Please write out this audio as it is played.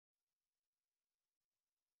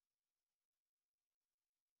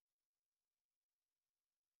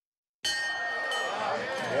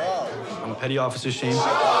Petty Officer Shane.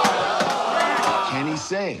 Can he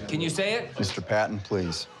say it? Can you say it? Mr. Patton,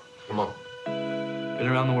 please. Come on. Been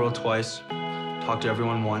around the world twice. Talked to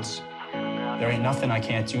everyone once. There ain't nothing I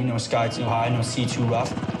can't do. No sky too high, no sea too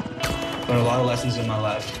rough. Learned a lot of lessons in my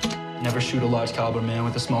life. Never shoot a large caliber man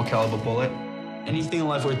with a small caliber bullet. Anything in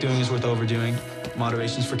life worth doing is worth overdoing.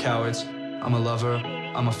 Moderation's for cowards. I'm a lover.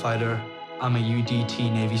 I'm a fighter. I'm a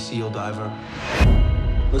UDT Navy SEAL diver.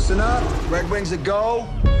 Listen up. Red Wings a go.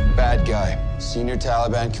 Bad guy. Senior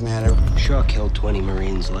Taliban commander. Shaw killed 20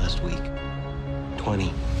 Marines last week.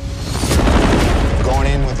 20. Going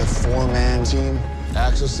in with a 4-man team.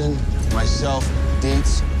 Axelson, myself,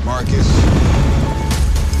 Dietz, Marcus.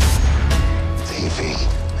 TV.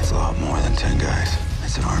 That's a lot more than 10 guys.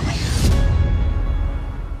 That's an army.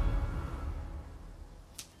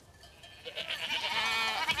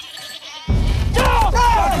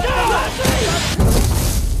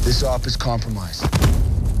 This op is compromised.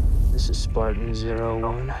 This is Spartan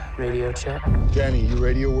 01. Radio check. Danny, you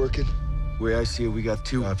radio working? The way I see it, we got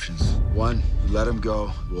 2 options. 1, we let them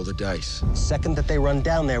go, roll the dice. Second that they run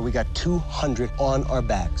down there, we got 200 on our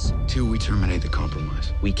backs. 2, we terminate the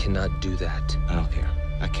compromise. We cannot do that. I don't care.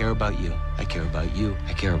 I care about you. I care about you.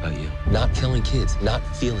 I care about you. Not killing kids, not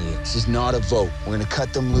feeling it. This is not a vote. We're gonna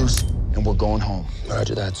cut them loose, and we're going home.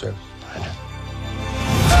 Roger that, sir. Roger.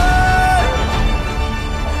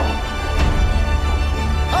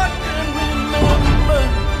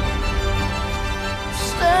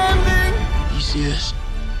 You see this?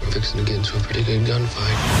 We're fixing to get into a pretty good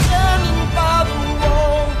gunfight.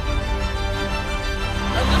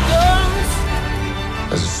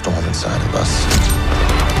 There's a storm inside of us.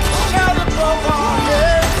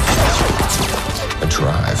 A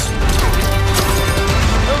drive.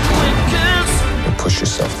 You push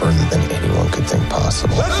yourself further than anyone could think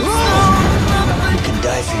possible. You can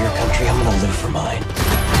die for your country. I'm gonna live for mine.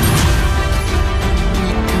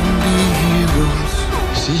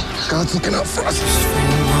 See? God's looking out for us.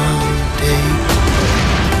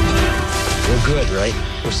 We're good, right?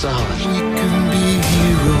 We're solid.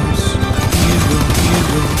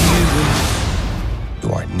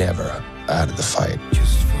 You are never out of the fight.